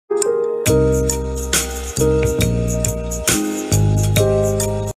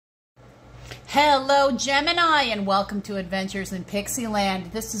Gemini, and welcome to Adventures in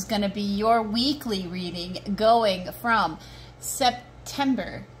Pixieland. This is going to be your weekly reading going from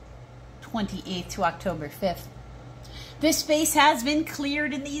September 28th to October 5th. This space has been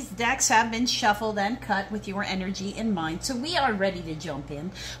cleared and these decks have been shuffled and cut with your energy in mind, so we are ready to jump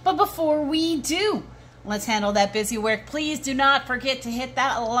in. But before we do, let's handle that busy work. Please do not forget to hit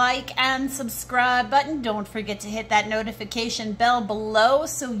that like and subscribe button. Don't forget to hit that notification bell below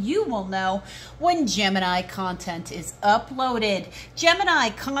so you will know when Gemini content is uploaded. Gemini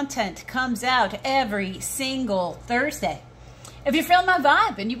content comes out every single Thursday. If you're feeling my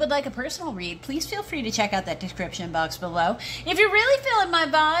vibe and you would like a personal read, please feel free to check out that description box below. If you're really feeling my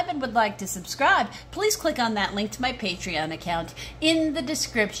vibe and would like to subscribe, please click on that link to my Patreon account in the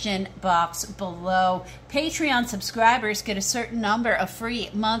description box below. Patreon subscribers get a certain number of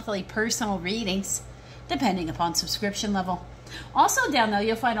free monthly personal readings, depending upon subscription level. Also down there,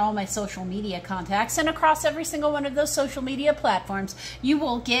 you'll find all my social media contacts, and across every single one of those social media platforms, you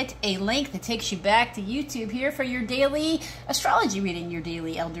will get a link that takes you back to YouTube here for your daily astrology reading, your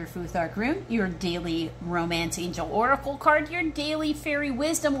daily Elder Futhark rune, your daily Romance Angel Oracle card, your daily Fairy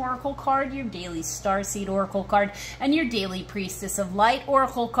Wisdom Oracle card, your daily Starseed Oracle card, and your daily Priestess of Light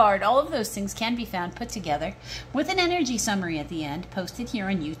Oracle card. All of those things can be found put together with an energy summary at the end, posted here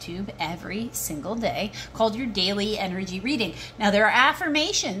on YouTube every single day, called your daily energy reading. Now, there are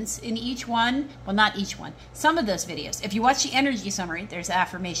affirmations in each one. Well, not each one. Some of those videos. If you watch the energy summary, there's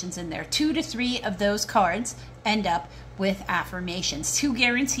affirmations in there. 2 to 3 of those cards end up with affirmations. 2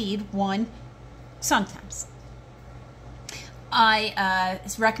 guaranteed, 1 sometimes. I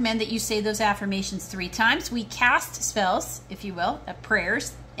recommend that you say those affirmations 3 times. We cast spells, if you will,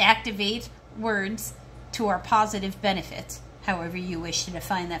 prayers, activate words to our positive benefit, however you wish to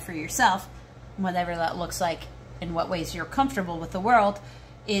define that for yourself, whatever that looks like. In what ways you're comfortable with the world,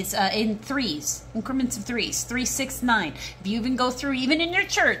 is in threes, increments of threes, 3, 6, 9. If you even go through, even in your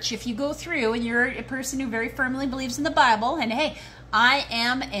church, if you go through and you're a person who very firmly believes in the Bible, and hey, I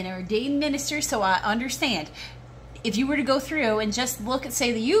am an ordained minister, so I understand. If you were to go through and just look at,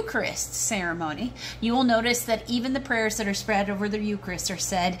 say, the Eucharist ceremony, you will notice that even the prayers that are spread over the Eucharist are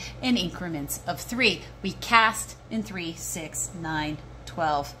said in increments of 3. We cast in 3, 6, 9,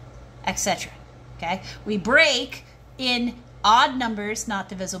 12, etc. Okay? We break in odd numbers not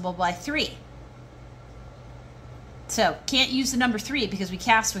divisible by 3. So, can't use the number 3 because we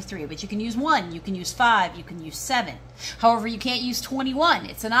cast with 3, but you can use 1, you can use 5, you can use 7. However, you can't use 21.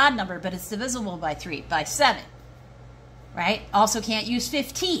 It's an odd number, but it's divisible by 3, by 7. Right? Also can't use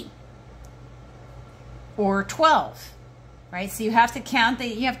 15 or 12. Right? So you have to count,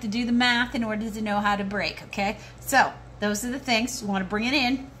 you have to do the math in order to know how to break, okay? So, those are the things. You want to bring it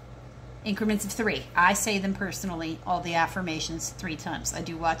in. Increments of 3. I say them personally, all the affirmations 3 times. I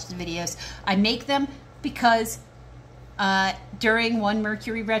do watch the videos. I make them because during one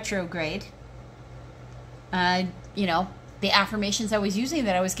Mercury retrograde, you know, the affirmations I was using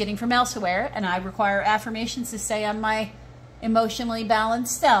that I was getting from elsewhere, and I require affirmations to stay on my emotionally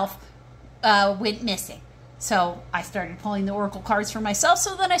balanced self, went missing. So I started pulling the Oracle cards for myself,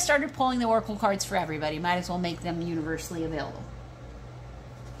 so then I started pulling the Oracle cards for everybody. Might as well make them universally available.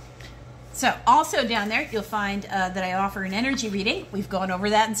 So, also down there, you'll find that I offer an energy reading. We've gone over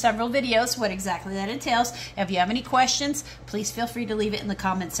that in several videos, what exactly that entails. If you have any questions, please feel free to leave it in the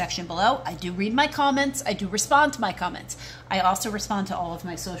comment section below. I do read my comments. I do respond to my comments. I also respond to all of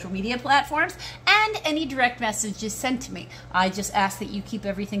my social media platforms and any direct messages sent to me. I just ask that you keep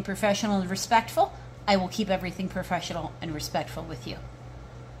everything professional and respectful. I will keep everything professional and respectful with you.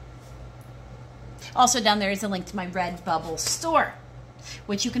 Also down there is a link to my Redbubble store,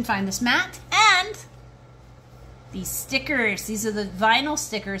 which you can find this mat and these stickers. These are the vinyl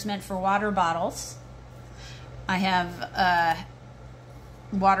stickers meant for water bottles. I have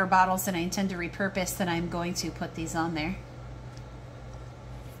water bottles that I intend to repurpose that I'm going to put these on there.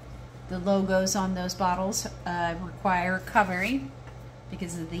 The logos on those bottles require covering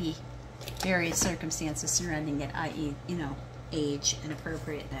because of the various circumstances surrounding it, i.e., you know, age and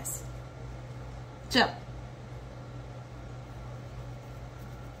appropriateness. So,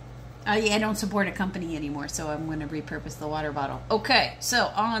 yeah, I don't support a company anymore, so I'm going to repurpose the water bottle. Okay, so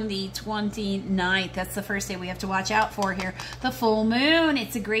on the 29th, that's the first day we have to watch out for here, the full moon.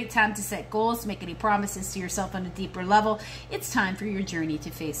 It's a great time to set goals, make any promises to yourself on a deeper level. It's time for your journey to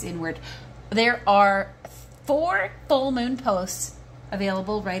face inward. There are 4 full moon posts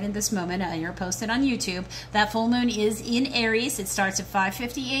available right in this moment. You're posted on YouTube. That full moon is in Aries. It starts at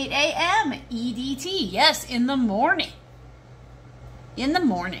 5:58 a.m. EDT. Yes, in the morning. In the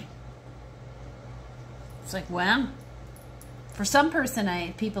morning. It's like, wow, For some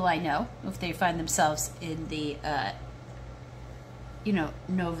people I know, if they find themselves in the,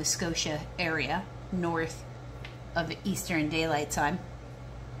 Nova Scotia area, north of Eastern Daylight Time,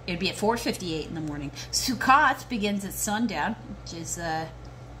 it'd be at 4:58 in the morning. Sukkot begins at sundown, which is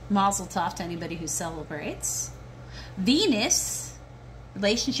Mazel Tov to anybody who celebrates. Venus,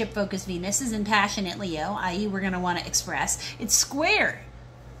 relationship-focused Venus, is in passionate Leo, i.e. we're going to want to express. It's square,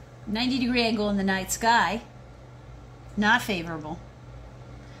 90-degree angle in the night sky. Not favorable.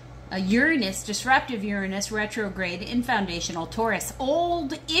 Uranus, disruptive Uranus, retrograde in foundational Taurus.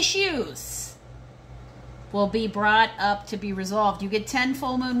 Old issues will be brought up to be resolved. You get 10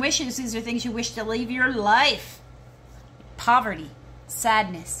 full moon wishes. These are things you wish to leave your life. Poverty,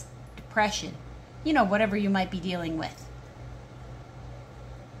 sadness, depression, whatever you might be dealing with.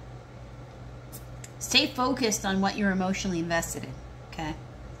 Stay focused on what you're emotionally invested in, okay?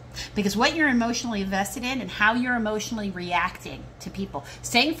 Because what you're emotionally invested in and how you're emotionally reacting to people.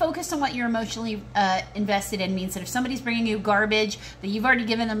 Staying focused on what you're emotionally invested in means that if somebody's bringing you garbage, that you've already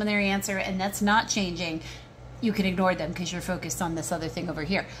given them their answer and that's not changing, you can ignore them because you're focused on this other thing over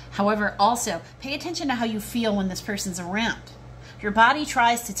here. However, also, pay attention to how you feel when this person's around. Your body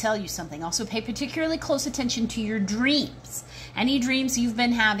tries to tell you something. Also, pay particularly close attention to your dreams. Any dreams you've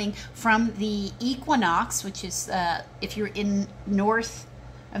been having from the equinox, which is if you're in north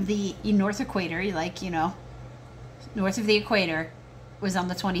equator, north of the equator was on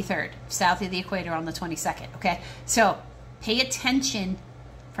the 23rd, south of the equator on the 22nd, okay? So pay attention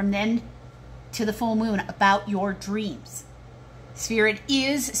from then to the full moon about your dreams. Spirit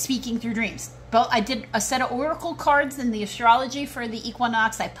is speaking through dreams. But I did a set of oracle cards in the astrology for the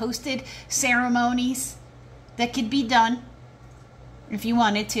equinox. I posted ceremonies that could be done if you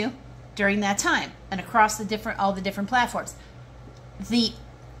wanted to during that time and across all the different platforms. The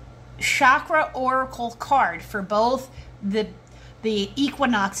chakra oracle card for both the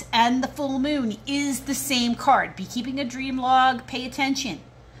equinox and the full moon is the same card. Be keeping a dream log. Pay attention.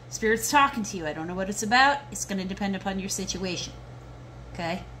 Spirit's talking to you. I don't know what it's about. It's going to depend upon your situation.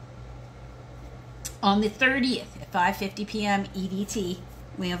 Okay? On the 30th at 5:50 p.m. EDT,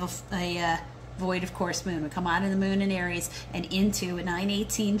 we have a void of course moon. We come out of the moon in Aries and into at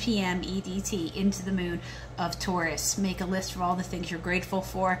 9:18 p.m. EDT into the moon of Taurus. Make a list of all the things you're grateful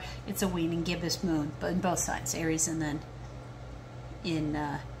for. It's a waning gibbous moon, but in both sides, Aries and then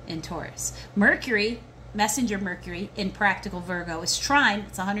in Taurus. Mercury, messenger Mercury in practical Virgo is trine.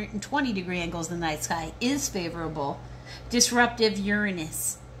 It's 120-degree angles in the night sky. Is favorable. Disruptive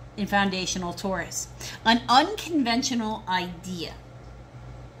Uranus in foundational Taurus. An unconventional idea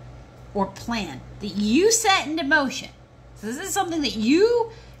or plan that you set into motion. So this is something that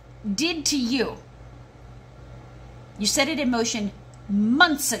you did to you. You set it in motion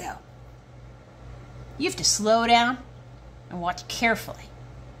months ago. You have to slow down and watch carefully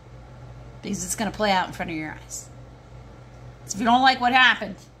because it's going to play out in front of your eyes. So if you don't like what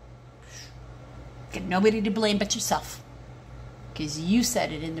happened, get nobody to blame but yourself because you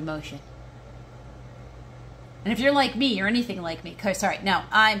set it into motion. And if you're like me or anything like me, sorry, no,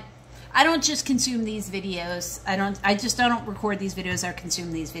 I don't just consume these videos. I just don't record these videos or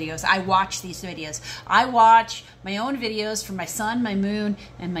consume these videos. I watch these videos. I watch my own videos for my sun, my moon,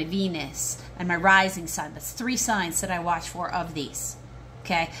 and my Venus, and my rising sun. That's 3 signs that I watch for of these.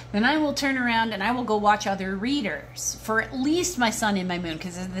 Okay? Then I will turn around and I will go watch other readers for at least my sun and my moon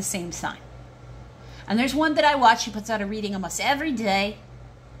because they're the same sign. And there's one that I watch. She puts out a reading almost every day.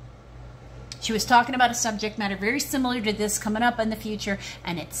 She was talking about a subject matter very similar to this coming up in the future,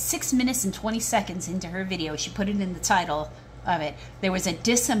 and at 6 minutes and 20 seconds into her video, she put it in the title of it, there was a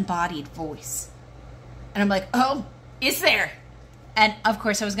disembodied voice. And I'm like, oh, is there? And of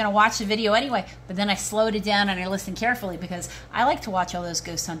course I was going to watch the video anyway, but then I slowed it down and I listened carefully because I like to watch all those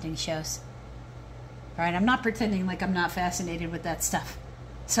ghost hunting shows. All right, I'm not pretending like I'm not fascinated with that stuff.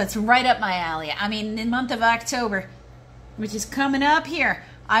 So it's right up my alley. I mean, in the month of October, which is coming up here,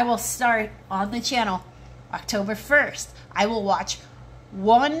 I will start on the channel October 1st. I will watch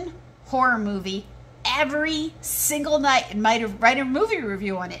one horror movie every single night and might write a movie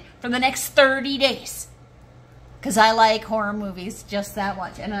review on it for the next 30 days. Because I like horror movies just that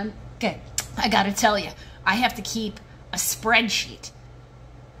much. And I got to tell you, I have to keep a spreadsheet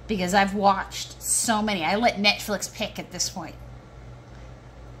because I've watched so many. I let Netflix pick at this point.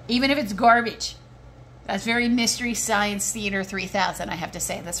 Even if it's garbage. That's very Mystery Science Theater 3000, I have to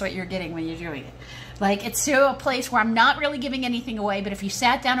say. That's what you're getting when you're doing it. Like, it's to a place where I'm not really giving anything away, but if you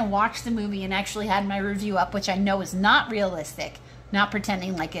sat down and watched the movie and actually had my review up, which I know is not realistic, not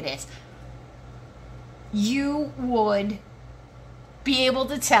pretending like it is, you would be able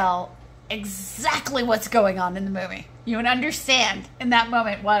to tell exactly what's going on in the movie. You would understand in that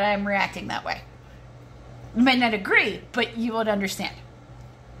moment why I'm reacting that way. You might not agree, but you would understand.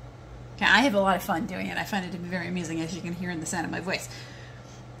 Okay, I have a lot of fun doing it. I find it to be very amusing, as you can hear in the sound of my voice.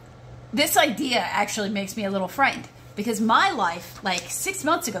 This idea actually makes me a little frightened, because my life, like 6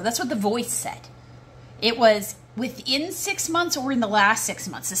 months ago, that's what the voice said. It was within 6 months or in the last 6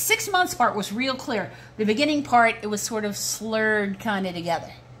 months. The 6 months part was real clear. The beginning part, it was sort of slurred kind of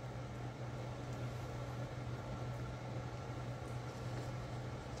together.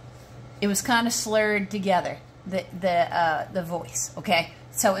 It was kind of slurred together, the voice, okay?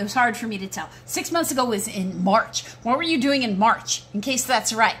 So it was hard for me to tell. 6 months ago was in March. What were you doing in March, in case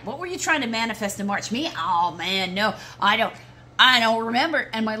that's right? What were you trying to manifest in March? Me? Oh, man, no, I don't remember.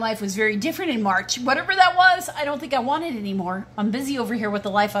 And my life was very different in March. Whatever that was, I don't think I want it anymore. I'm busy over here with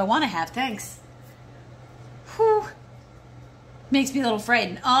the life I want to have. Thanks. Whew. Makes me a little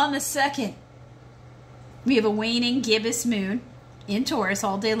frightened. On the 2nd, we have a waning gibbous moon in Taurus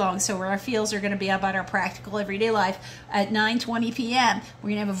all day long, so our feels are going to be about our practical everyday life. At 9:20 p.m. we're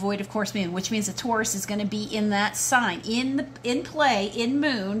going to have a void of course moon, which means the Taurus is going to be in that sign, in play, in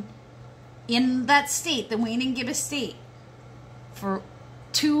moon, in that state, the waning gibbous state, for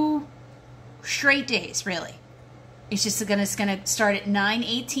 2 straight days. Really, it's just going to start at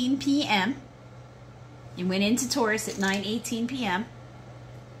 9:18 p.m. You went into Taurus at 9:18 p.m.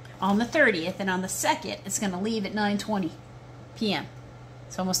 on the 30th, and on the 2nd it's going to leave at 9:20 p.m.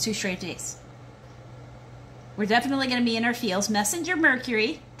 It's almost 2 straight days. We're definitely going to be in our feels. Messenger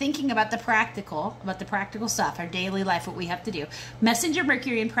Mercury, thinking about the practical stuff, our daily life, what we have to do. Messenger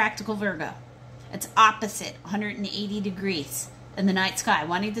Mercury in practical Virgo. It's opposite, 180 degrees in the night sky,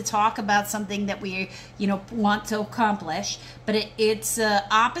 wanting to talk about something that we, want to accomplish, but it's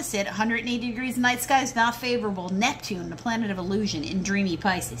opposite, 180 degrees night sky is not favorable. Neptune, the planet of illusion, in dreamy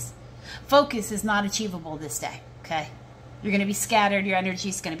Pisces. Focus is not achievable this day, okay? You're going to be scattered. Your energy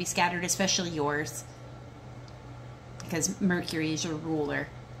is going to be scattered, especially yours, because Mercury is your ruler.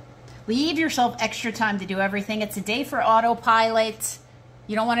 Leave yourself extra time to do everything. It's a day for autopilot.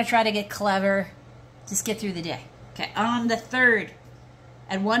 You don't want to try to get clever. Just get through the day. Okay, on the 3rd,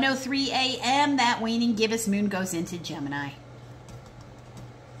 at 1:03 a.m., that waning gibbous moon goes into Gemini.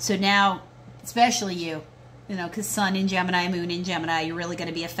 So now, especially you, because Sun in Gemini, Moon in Gemini, you're really going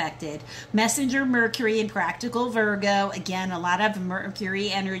to be affected. Messenger Mercury in practical Virgo. Again, a lot of Mercury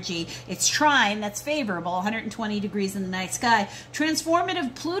energy. It's trine, that's favorable, 120 degrees in the night sky.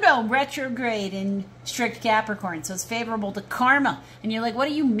 Transformative Pluto retrograde in strict Capricorn. So it's favorable to karma. And you're like, what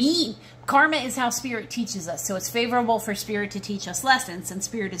do you mean? Karma is how Spirit teaches us. So it's favorable for Spirit to teach us lessons, and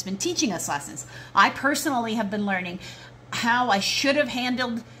Spirit has been teaching us lessons. I personally have been learning how I should have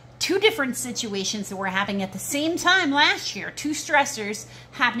handled 2 different situations that were happening at the same time last year. 2 stressors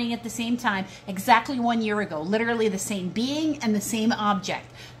happening at the same time exactly 1 year ago. Literally the same being and the same object.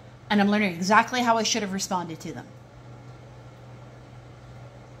 And I'm learning exactly how I should have responded to them.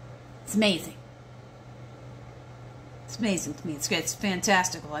 It's amazing. It's amazing to me. It's good. It's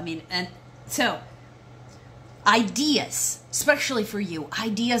fantastical. I mean, and so ideas, especially for you,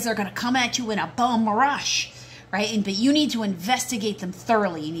 ideas are going to come at you in a bum rush. Right? But you need to investigate them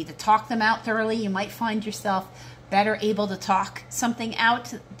thoroughly. You need to talk them out thoroughly. You might find yourself better able to talk something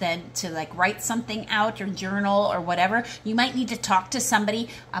out than to write something out or journal or whatever. You might need to talk to somebody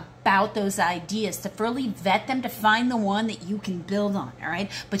about those ideas to fully vet them, to find the one that you can build on, all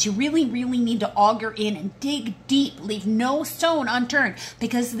right? But you really, really need to auger in and dig deep. Leave no stone unturned,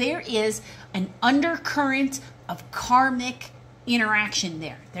 because there is an undercurrent of karmic interaction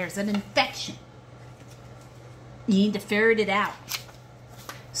there. There's an infection. You need to ferret it out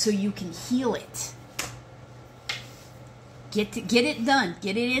so you can heal it. Get it done.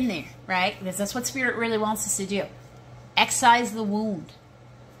 Get it in there, right? Because that's what Spirit really wants us to do. Excise the wound.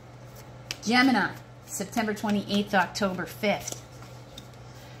 Gemini, September 28th to October 5th.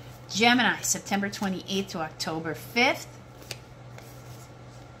 Gemini, September 28th to October 5th.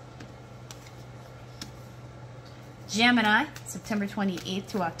 Gemini, September 28th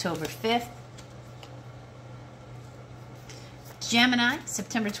to October 5th. Gemini,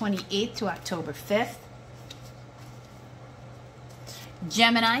 September 28th to October 5th.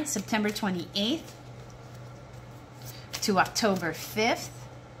 Gemini, September 28th to October 5th.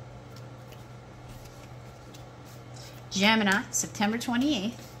 Gemini, September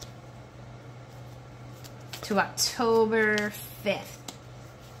 28th to October 5th.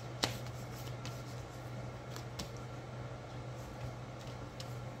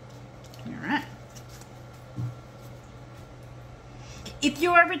 All right. If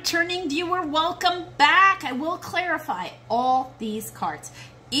you're a returning viewer, welcome back. I will clarify all these cards.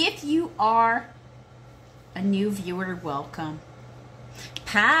 If you are A new viewer, welcome.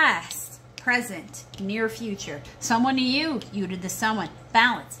 Past, present, near future. Someone to you, you to the someone.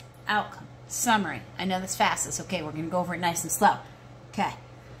 Balance, outcome, summary. I know this fast. It's okay. We're going to go over it nice and slow. Okay.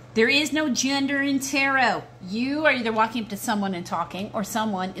 There is no gender in tarot. You are either walking up to someone and talking, or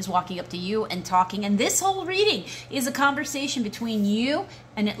someone is walking up to you and talking. And this whole reading is a conversation between you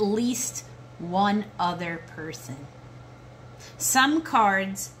and at least one other person. Some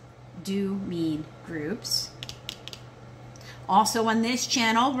cards do mean groups. Also on this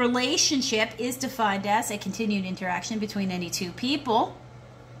channel, relationship is defined as a continued interaction between any two people.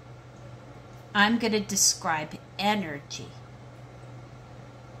 I'm going to describe energy.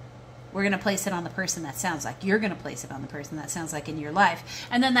 We're going to place it on the person that sounds like. You're going to place it on the person that sounds like in your life.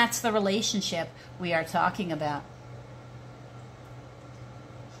 And then that's the relationship we are talking about.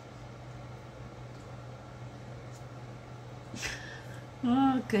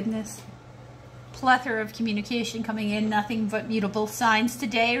 Oh, goodness. Plethora of communication coming in. Nothing but mutable signs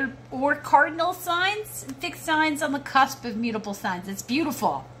today, or cardinal signs, fixed signs on the cusp of mutable signs. It's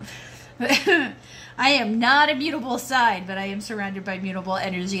beautiful. I am not a mutable sign, but I am surrounded by mutable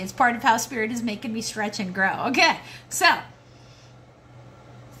energy. It's part of how Spirit is making me stretch and grow. Okay, so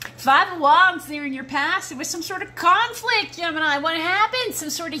Five of Wands there in your past. There was some sort of conflict, Gemini. What happened? Some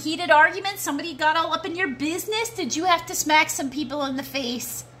sort of heated argument? Somebody got all up in your business? Did you have to smack some people in the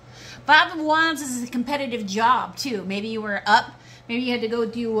face? Five of Wands is a competitive job, too. Maybe you were up. Maybe you had to go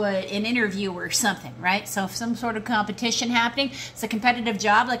do an interview or something, right? So some sort of competition happening. It's a competitive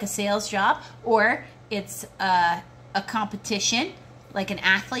job, like a sales job, or it's a competition, like an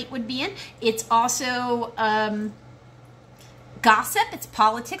athlete would be in. It's also gossip. It's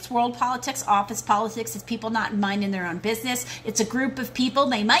politics, world politics, office politics. It's people not minding their own business. It's a group of people.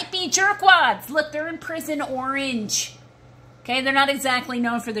 They might be jerkwads. Look, they're in prison orange. Okay, they're not exactly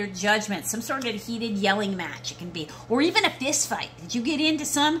known for their judgment. Some sort of heated yelling match it can be. Or even a fist fight. Did you get into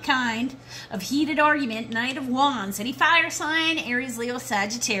some kind of heated argument? Knight of Wands. Any fire sign? Aries, Leo,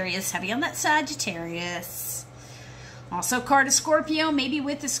 Sagittarius. Heavy on that Sagittarius. Also card of Scorpio. Maybe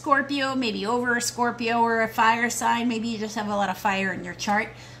with a Scorpio. Maybe over a Scorpio or a fire sign. Maybe you just have a lot of fire in your chart.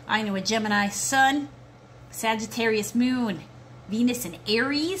 I know a Gemini Sun. Sagittarius Moon. Venus in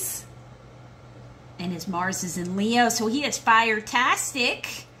Aries. And his Mars is in Leo, so he is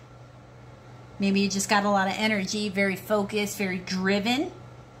fire-tastic. Maybe you just got a lot of energy, very focused, very driven.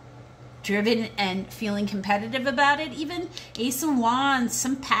 Driven and feeling competitive about it even. Ace of Wands,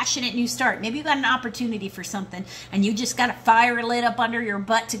 some passionate new start. Maybe you got an opportunity for something, and you just got a fire lit up under your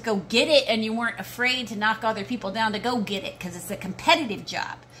butt to go get it, and you weren't afraid to knock other people down to go get it, because it's a competitive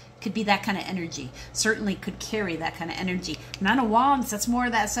job. Could be that kind of energy. Certainly could carry that kind of energy. Nine of Wands, that's more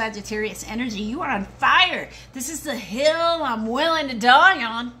of that Sagittarius energy. You are on fire. This is the hill I'm willing to die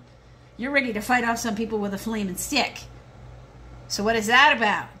on. You're ready to fight off some people with a flaming stick. So what is that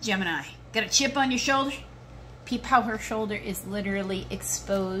about, Gemini? Got a chip on your shoulder? Peep how her shoulder is literally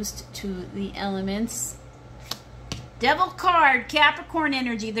exposed to the elements. Devil card, Capricorn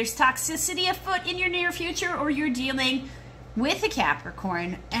energy. There's toxicity afoot in your near future, or you're dealing with a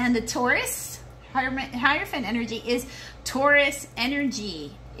Capricorn. And the Taurus, Hierophant energy is Taurus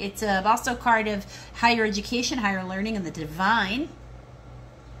energy. It's also a card of higher education, higher learning, and the divine.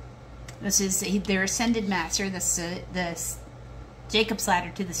 This is their ascended master, the Jacob's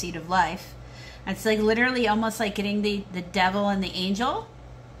ladder to the seat of life. It's like literally almost like getting the devil and the angel.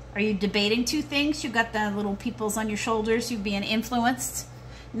 Are you debating two things? You got the little peoples on your shoulders, you being influenced.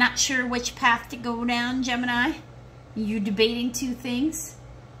 Not sure which path to go down, Gemini. You debating two things?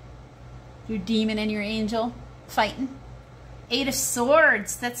 Your demon and your angel fighting. Eight of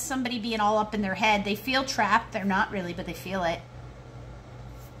Swords. That's somebody being all up in their head. They feel trapped. They're not really, but they feel it.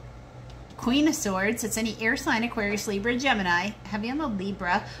 Queen of Swords. It's any air sign, Aquarius, Libra, Gemini. Heavy on the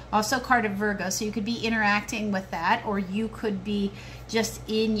Libra. Also card of Virgo. So you could be interacting with that, or you could be just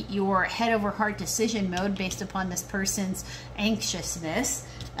in your head over heart decision mode based upon this person's anxiousness.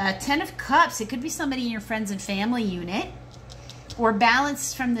 Ten of Cups. It could be somebody in your friends and family unit. Or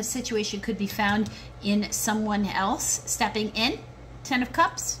balance from the situation could be found in someone else stepping in. Ten of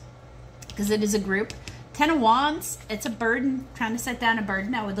Cups. Because it is a group. Ten of Wands. It's a burden. Trying to set down a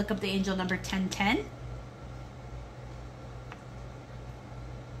burden. I would look up the angel number 1010.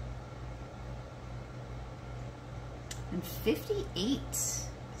 And 58.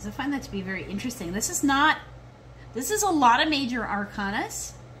 Because I find that to be very interesting. This is a lot of major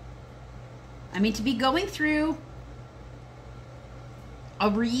arcanas. I mean, to be going through a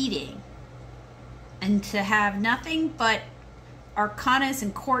reading and to have nothing but arcanas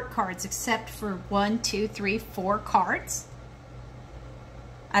and court cards except for 1, 2, 3, 4 cards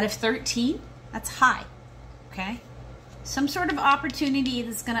out of 13, that's high. okay? Some sort of opportunity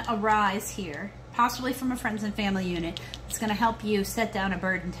that's going to arise here, possibly from a friends and family unit. It's going to help you set down a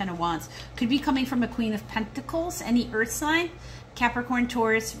burden. 10 of Wands. Could be coming from a Queen of Pentacles, any earth sign. Capricorn,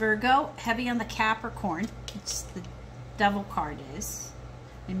 Taurus, Virgo. Heavy on the Capricorn. It's the Devil card is.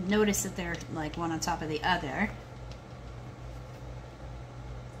 And notice that they're like one on top of the other.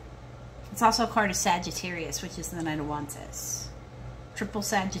 It's also a card of Sagittarius, which is the Knight of Wands is. Triple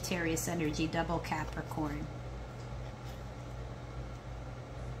Sagittarius energy, double Capricorn.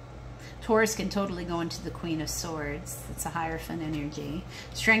 Taurus can totally go into the Queen of Swords. It's a Hierophant energy.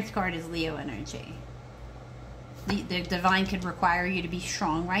 Strength card is Leo energy. The Divine could require you to be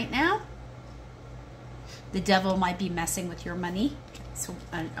strong right now. The Devil might be messing with your money. So,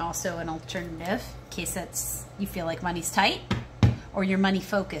 and also an alternative, in case that's you feel like money's tight. Or your money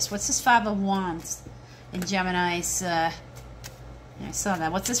focused. What's this 5 of Wands in Gemini's, yeah, I saw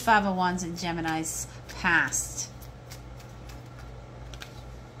that. What's this 5 of Wands in Gemini's past?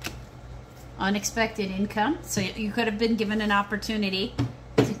 Unexpected income. So you could have been given an opportunity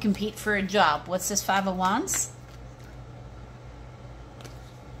to compete for a job. What's this 5 of Wands?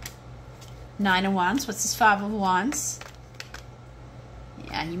 9 of Wands. What's this 5 of Wands?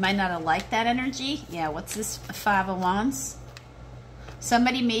 Yeah, you might not have liked that energy. Yeah, what's this 5 of Wands?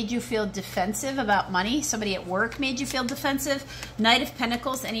 Somebody made you feel defensive about money. Somebody at work made you feel defensive. Knight of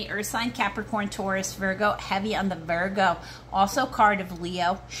Pentacles, any earth sign, Capricorn, Taurus, Virgo. Heavy on the Virgo. Also card of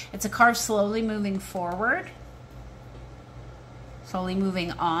Leo. It's a card slowly moving forward. Slowly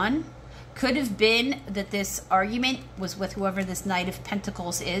moving on. Could have been that this argument was with whoever this Knight of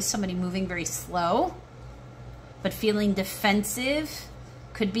Pentacles is. Somebody moving very slow, but feeling defensive.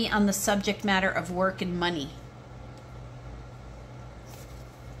 Could be on the subject matter of work and money.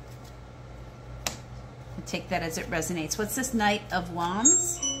 Take that as it resonates. What's this Knight of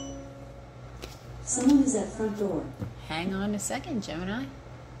Wands? Someone is at front door. Hang on a second, Gemini.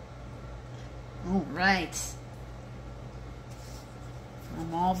 All right.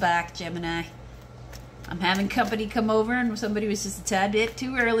 I'm all back, Gemini. I'm having company come over and somebody was just a tad bit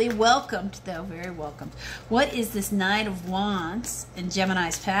too early. Welcomed, though. Very welcomed. What is this Knight of Wands in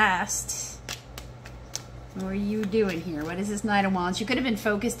Gemini's past? What are you doing here? What is this Knight of Wands? You could have been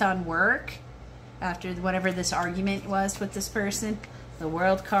focused on work after whatever this argument was with this person. The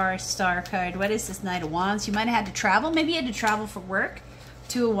World card, Star card. What is this Knight of Wands? You might have had to travel. Maybe you had to travel for work.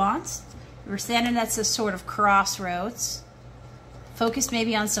 2 of Wands. You were standing at some sort of crossroads. Focused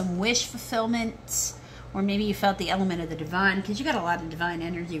maybe on some wish fulfillment. Or maybe you felt the element of the divine. Because you got a lot of divine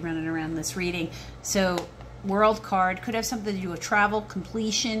energy running around this reading. So, World card. Could have something to do with travel,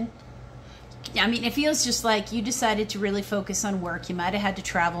 completion. I mean, it feels just like you decided to really focus on work. You might have had to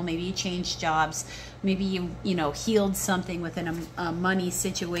travel. Maybe you changed jobs. Maybe you know, healed something within a money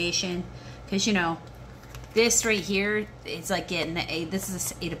situation. Because, you know, this right here, it's like getting, this is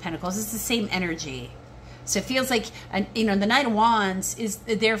the 8 of Pentacles. It's the same energy. So it feels like, you know, the Knight of Wands is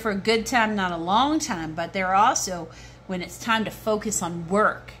there for a good time, not a long time. But they're also, when it's time to focus on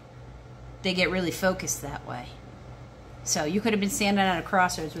work, they get really focused that way. So you could have been standing at a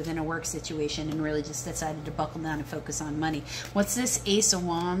crossroads within a work situation and really just decided to buckle down and focus on money. What's this Ace of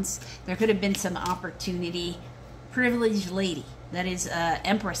Wands? There could have been some opportunity. Privileged lady. That is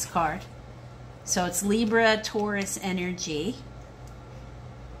Empress card. So it's Libra, Taurus energy.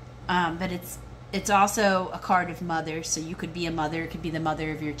 But it's also a card of mother. So you could be a mother. It could be the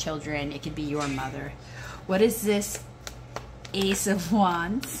mother of your children. It could be your mother. What is this Ace of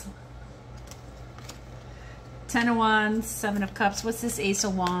Wands? 10 of Wands, 7 of Cups. What's this Ace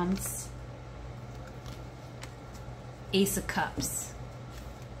of Wands? Ace of Cups.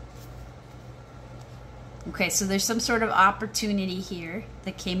 Okay, so there's some sort of opportunity here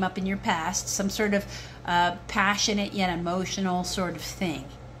that came up in your past. Some sort of passionate yet emotional sort of thing.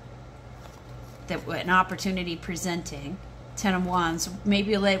 That an opportunity presenting. 10 of Wands.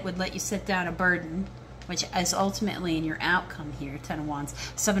 Maybe it would let you set down a burden, which is ultimately in your outcome here. 10 of Wands.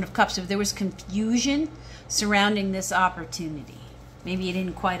 7 of Cups. If there was confusion surrounding this opportunity, maybe you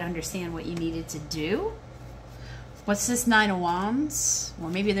didn't quite understand what you needed to do. What's this 9 of Wands? Or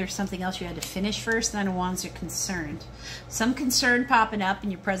maybe there's something else you had to finish first. 9 of Wands are concerned. Some concern popping up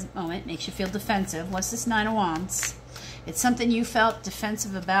in your present moment makes you feel defensive. What's this 9 of Wands? It's something you felt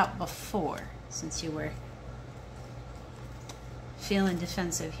defensive about before, since you were feeling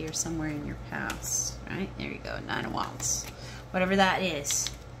defensive here somewhere in your past, right? There you go, 9 of Wands. Whatever that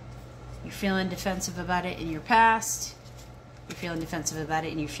is. You're feeling defensive about it in your past. You're feeling defensive about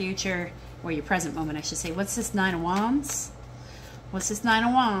it in your future, or your present moment, I should say. What's this 9 of Wands? What's this 9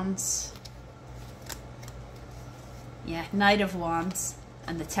 of Wands? Yeah, Knight of Wands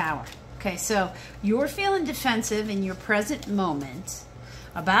and the Tower. Okay, so you're feeling defensive in your present moment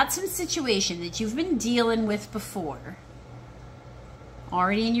about some situation that you've been dealing with before,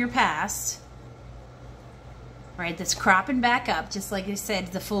 already in your past, right? That's cropping back up, just like I said,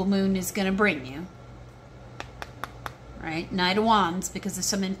 the full moon is going to bring you, right? Knight of Wands, because of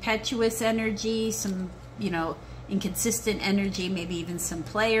some impetuous energy, some, you know, inconsistent energy, maybe even some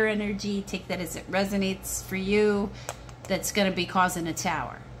player energy. Take that as it resonates for you. That's going to be causing a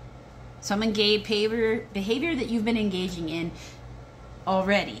tower. Some behavior that you've been engaging in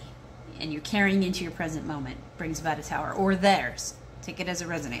already and you're carrying into your present moment brings about a tower, or theirs. Take it as it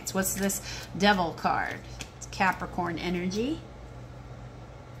resonates. What's this Devil card? It's Capricorn energy.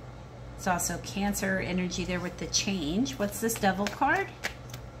 It's also Cancer energy there with the change. What's this Devil card?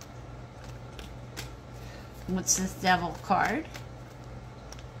 What's this Devil card?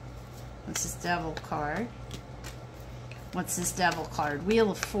 What's this Devil card? What's this Devil card?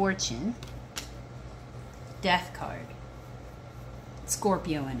 Wheel of Fortune. Death card.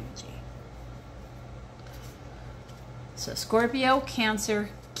 Scorpio energy. So Scorpio,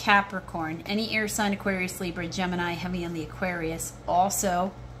 Cancer, Capricorn. Any air sign, Aquarius, Libra, Gemini, heavy on the Aquarius.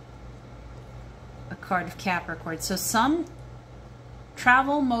 Also a card of Capricorn. So some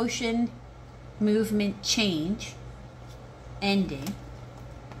travel, motion, movement, change, ending,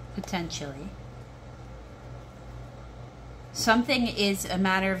 potentially. Something is a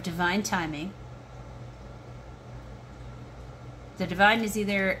matter of divine timing. The divine is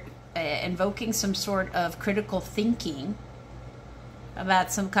either invoking some sort of critical thinking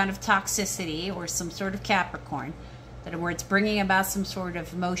about some kind of toxicity or some sort of Capricorn. In other words, bringing about some sort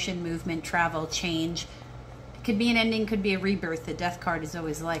of motion, movement, travel, change. It could be an ending, could be a rebirth. The death card is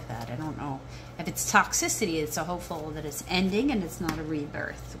always like that. I don't know. If it's toxicity, it's a hopeful that it's ending and it's not a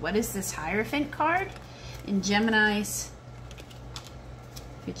rebirth. What is this Hierophant card? In Gemini's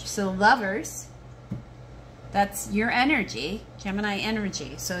future, so Lovers, that's your energy, Gemini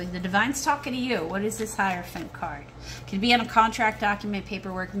energy. So the divine's talking to you. What is this Hierophant card? Could be on a contract, document,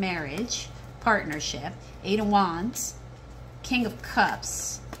 paperwork, marriage, partnership. Eight of Wands, King of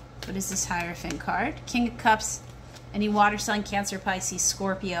Cups. What is this Hierophant card? King of Cups, any water sign, Cancer, Pisces,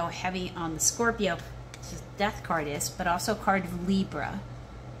 Scorpio, heavy on the Scorpio. This is death card is, but also card of Libra.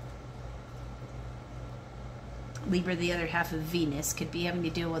 Libra, the other half of Venus, could be having to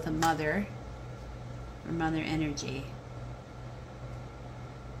deal with a mother or mother energy.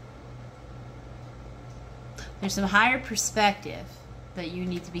 There's some higher perspective that you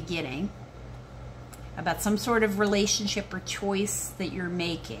need to be getting about some sort of relationship or choice that you're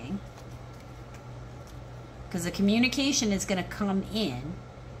making, because the communication is going to come in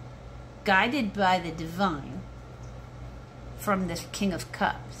guided by the divine from the King of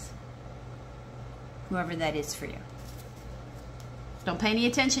Cups, whoever that is for you. Don't pay any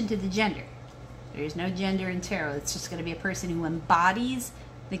attention to the gender. There is no gender in tarot. It's just going to be a person who embodies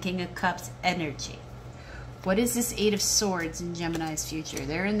the King of Cups energy. What is this Eight of Swords in Gemini's future?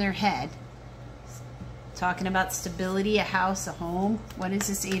 They're in their head, talking about stability, a house, a home. What is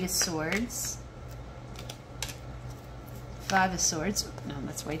this Eight of Swords? Five of Swords. No,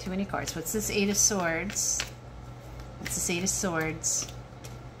 that's way too many cards. What's this Eight of Swords? What's this Eight of Swords?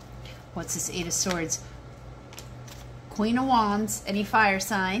 What's this Eight of Swords? Queen of Wands, any fire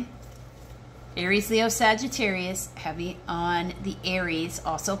sign. Aries, Leo, Sagittarius, heavy on the Aries.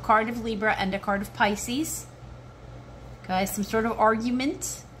 Also card of Libra and a card of Pisces. Guys, some sort of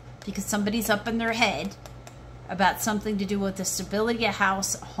argument because somebody's up in their head about something to do with the stability, a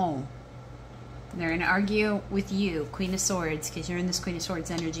house, a home. And they're going to argue with you, Queen of Swords, because you're in this Queen of Swords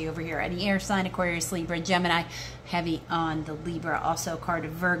energy over here. Any air sign, Aquarius, Libra, Gemini, heavy on the Libra. Also card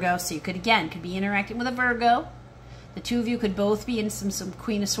of Virgo. So you could, again, could be interacting with a Virgo. The two of you could both be in some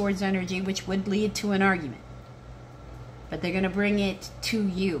Queen of Swords energy, which would lead to an argument. But they're going to bring it to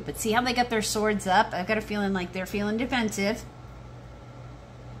you. But see how they got their swords up? I've got a feeling like they're feeling defensive.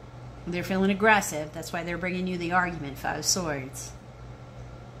 They're feeling aggressive. That's why they're bringing you the argument, Five of Swords.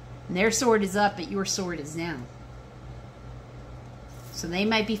 And their sword is up, but your sword is down. So they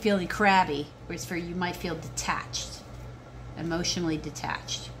might be feeling crabby, whereas for you might feel detached. Emotionally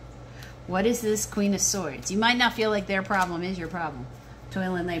detached. What is this Queen of Swords? You might not feel like their problem is your problem.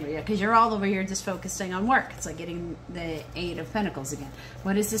 Toil and labor, yeah, because you're all over here just focusing on work. It's like getting the Eight of Pentacles again.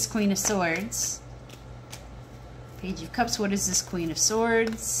 What is this Queen of Swords? Page of Cups. What is this Queen of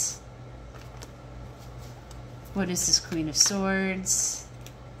Swords? What is this Queen of Swords?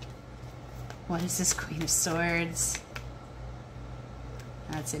 What is this Queen of Swords?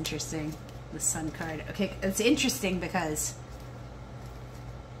 That's interesting. The Sun card. Okay, it's interesting because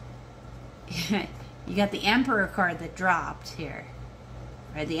you got the Emperor card that dropped here.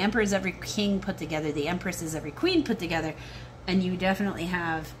 right? The Emperor is every king put together. The Empress is every queen put together. And you definitely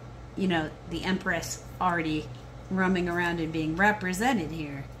have, you know, the Empress already roaming around and being represented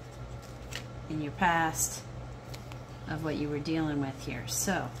here in your past of what you were dealing with here.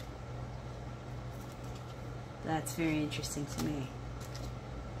 So that's very interesting to me.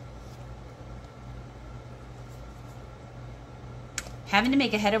 Having to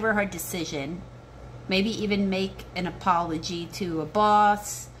make a head over heart decision, maybe even make an apology to a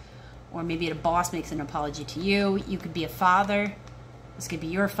boss, or maybe a boss makes an apology to you. You could be a father. This could be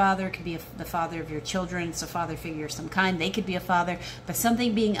your father. It could be the father of your children. It's a father figure of some kind. They could be a father. But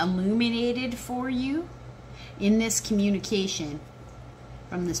something being illuminated for you in this communication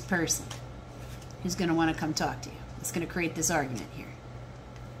from this person who's going to want to come talk to you. It's going to create this argument here.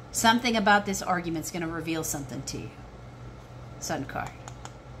 Something about this argument is going to reveal something to you. Sun card.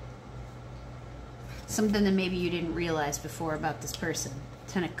 Something that maybe you didn't realize before about this person.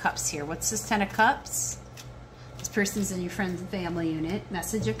 Ten of Cups here. What's this Ten of Cups? This person's in your friends and family unit.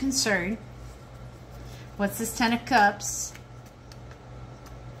 Message of concern. What's this Ten of Cups?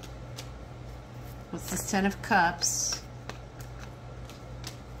 What's this Ten of Cups?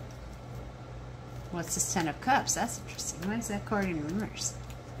 What's this Ten of Cups? That's interesting. Why is that card in reverse?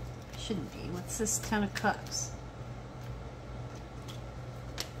 Shouldn't be. What's this Ten of Cups?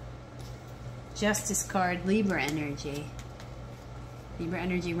 Justice card, Libra energy. Libra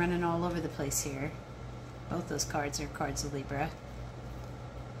energy running all over the place here. Both those cards are cards of Libra.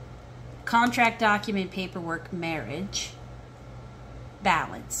 Contract, document, paperwork, marriage.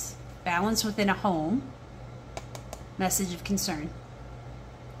 Balance. Balance within a home. Message of concern.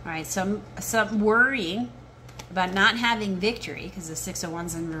 All right, some worrying about not having victory because the Six of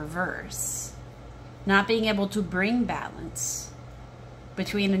Wands in reverse. Not being able to bring balance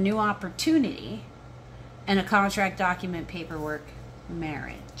between a new opportunity and a contract, document, paperwork,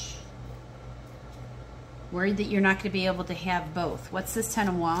 marriage. Worried that you're not going to be able to have both. What's this Ten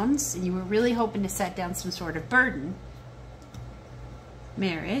of Wands? And you were really hoping to set down some sort of burden.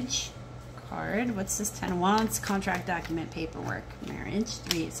 Marriage card. What's this Ten of Wands? Contract, document, paperwork, marriage.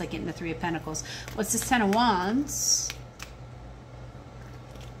 Three. It's like getting the Three of Pentacles. What's this Ten of Wands?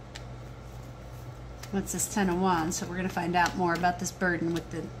 What's this Ten of Wands? So we're going to find out more about this burden with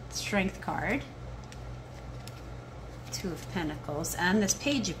the Strength card. Two of Pentacles. And this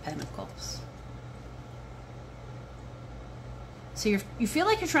Page of Pentacles. So you feel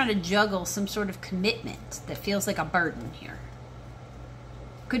like you're trying to juggle some sort of commitment that feels like a burden here.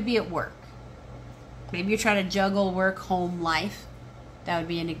 Could be at work. Maybe you're trying to juggle work, home, life. That would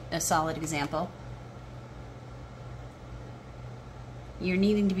be a solid example. You're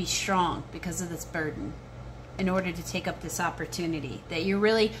needing to be strong because of this burden in order to take up this opportunity that you're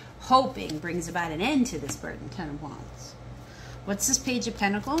really hoping brings about an end to this burden. Ten of Wands. What's this Page of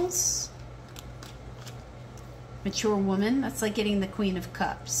Pentacles? Mature woman. That's like getting the Queen of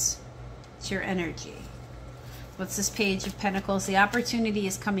Cups. It's your energy. What's this Page of Pentacles? The opportunity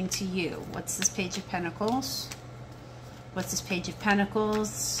is coming to you. What's this Page of Pentacles? What's this Page of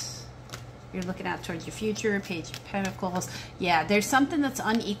Pentacles? You're looking out towards your future. Page of Pentacles. Yeah, there's something that's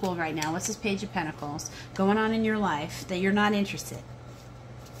unequal right now. What's this Page of Pentacles going on in your life that you're not interested?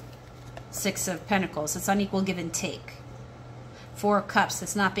 Six of Pentacles. It's unequal give and take. Four of Cups.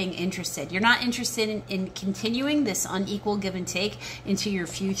 That's not being interested. You're not interested in continuing this unequal give and take into your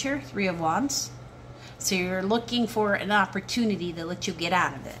future. Three of Wands. So you're looking for an opportunity that lets you get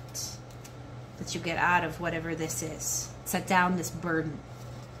out of it. That you get out of whatever this is. Set down this burden.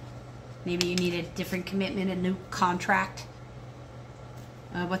 Maybe you need a different commitment, a new contract.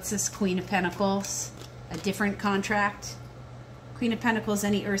 What's this Queen of Pentacles? A different contract. Queen of Pentacles,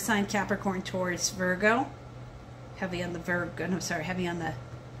 any earth sign, Capricorn, Taurus, Virgo. Heavy on the Virgo, no, sorry, heavy on the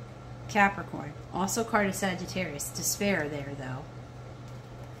Capricorn. Also card of Sagittarius. Despair there, though. All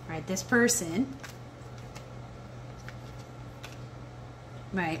right, this person,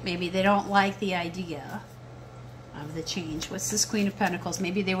 right, maybe they don't like the idea of the change. What's this Queen of Pentacles?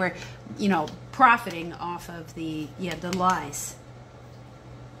 Maybe they were, you know, profiting off of the lies.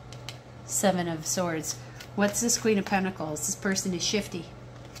 Seven of Swords. What's this Queen of Pentacles? This person is shifty.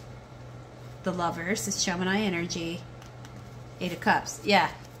 The Lovers, this Gemini energy. Eight of Cups. Yeah,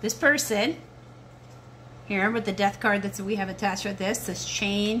 this person here with the Death card that we have attached with this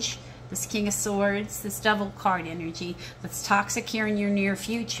change, this King of Swords, this Devil card energy that's toxic here in your near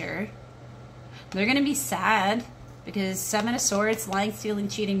future. They're going to be sad because Seven of Swords, lying, stealing,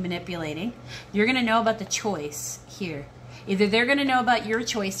 cheating, manipulating. You're going to know about the choice here. Either they're going to know about your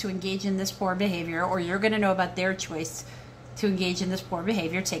choice to engage in this poor behavior, or you're going to know about their choice to engage in this poor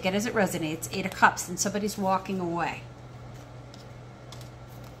behavior. Take it as it resonates. Eight of Cups, and somebody's walking away.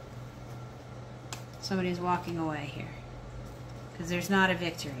 Somebody's walking away here. Because there's not a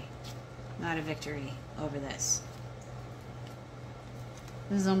victory. Not a victory over this.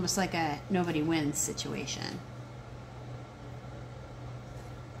 This is almost like a nobody wins situation.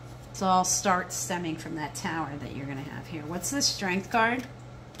 It's all starts stemming from that tower that you're going to have here. What's the strength card?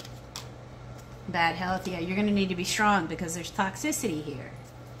 Bad health. Yeah, you're going to need to be strong because there's toxicity here.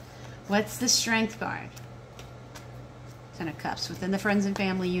 What's the strength card? Ten of Cups. Within the friends and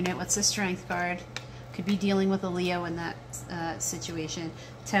family unit, what's the strength card? Could be dealing with a Leo in that situation.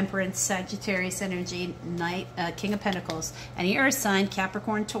 Temperance, Sagittarius energy, Knight, King of Pentacles. Any earth sign,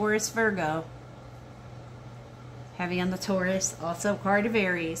 Capricorn, Taurus, Virgo. Heavy on the Taurus. Also card of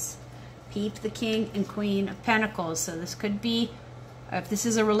Aries. Peep the King and Queen of Pentacles. So this could be, if this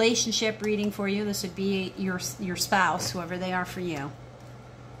is a relationship reading for you, this would be your spouse, whoever they are for you.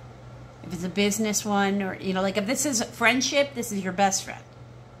 If it's a business one, or, you know, like if this is friendship, this is your best friend.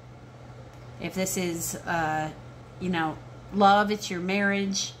 If this is, you know, love, it's your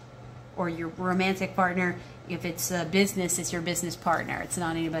marriage or your romantic partner. If it's a business, it's your business partner. It's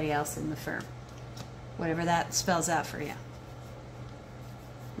not anybody else in the firm. Whatever that spells out for you.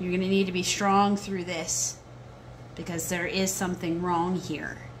 You're going to need to be strong through this because there is something wrong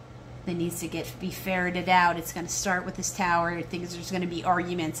here that needs to be ferreted out. It's going to start with this tower. There's going to be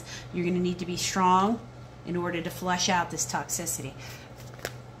arguments. You're going to need to be strong in order to flush out this toxicity.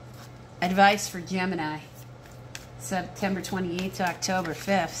 Advice for Gemini, September 28th to October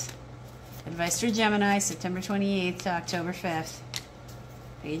 5th. Advice for Gemini, September 28th to October 5th.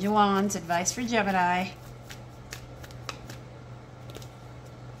 Page of Wands, advice for Gemini.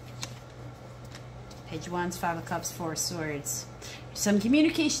 Page of Wands, Five of Cups, Four of Swords. Some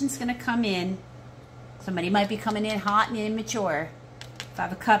communication's going to come in. Somebody might be coming in hot and immature.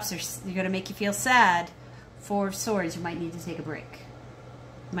 Five of Cups, they're going to make you feel sad. Four of Swords, you might need to take a break.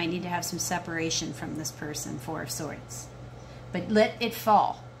 You might need to have some separation from this person. Four of Swords. But let it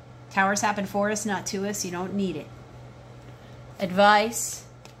fall. Towers happen for us, not to us. You don't need it. Advice.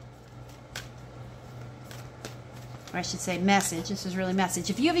 Or I should say message. This is really message.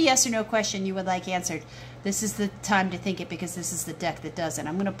 If you have a yes or no question you would like answered, this is the time to think it because this is the deck that does it.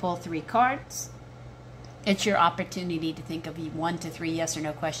 I'm going to pull 3 cards. It's your opportunity to think of 1 to 3 yes or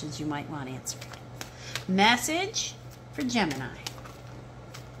no questions you might want answered. Message for Gemini.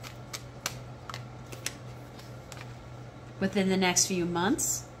 Within the next few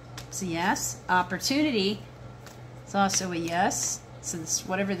months, it's a yes. Opportunity, it's also a yes. So this,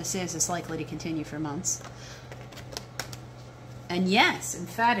 whatever this is likely to continue for months. And yes,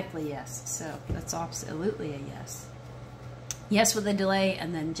 emphatically yes. So that's absolutely a yes. Yes with a delay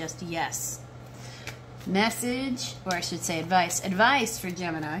and then just yes. Message, or I should say advice. Advice for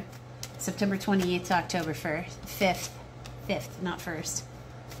Gemini, September 28th to October 5th, not 1st.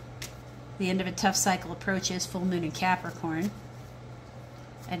 The end of a tough cycle approaches, full moon in Capricorn.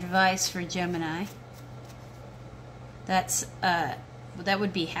 Advice for Gemini. That's that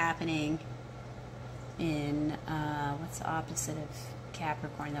would be happening in what's the opposite of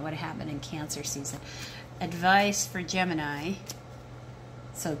Capricorn? That would happen in Cancer season. Advice for Gemini.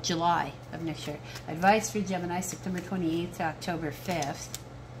 So July of next year. Advice for Gemini, September 28th to October 5th.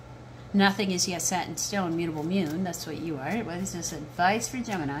 Nothing is yet set in stone, mutable moon. That's what you are. What is this? Advice for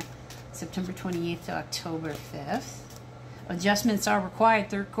Gemini, September 28th to October 5th. Adjustments are required,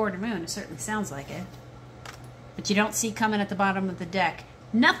 3rd quarter moon. It certainly sounds like it. But you don't see coming at the bottom of the deck.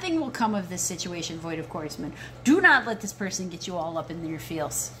 Nothing will come of this situation, void of course, man. Do not let this person get you all up in your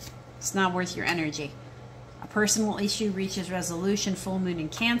feels. It's not worth your energy. A personal issue reaches resolution, full moon in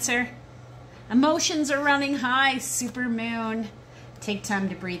Cancer. Emotions are running high, super moon. Take time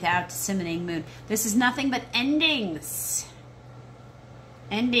to breathe out, disseminating moon. This is nothing but endings.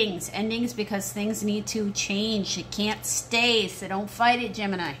 Endings because things need to change. It can't stay, so don't fight it,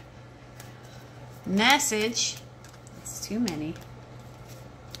 Gemini. Message. It's too many.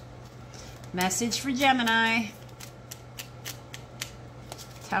 Message for Gemini.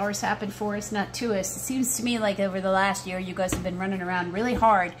 Towers happen for us, not to us. It seems to me like over the last year, you guys have been running around really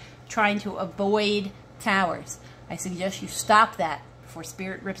hard trying to avoid towers. I suggest you stop that before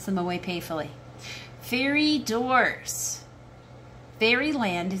Spirit rips them away painfully. Fairy doors.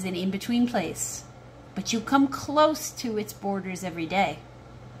 Fairyland is an in-between place, but you come close to its borders every day.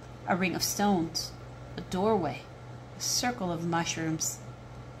 A ring of stones, a doorway, a circle of mushrooms.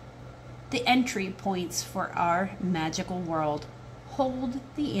 The entry points for our magical world. Hold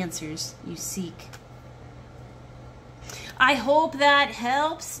the answers you seek. I hope that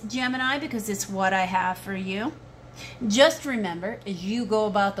helps, Gemini, because it's what I have for you. Just remember, as you go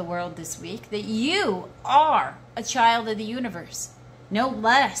about the world this week, that you are a child of the universe. No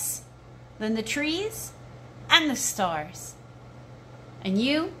less than the trees and the stars. And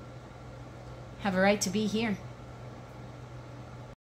you have a right to be here.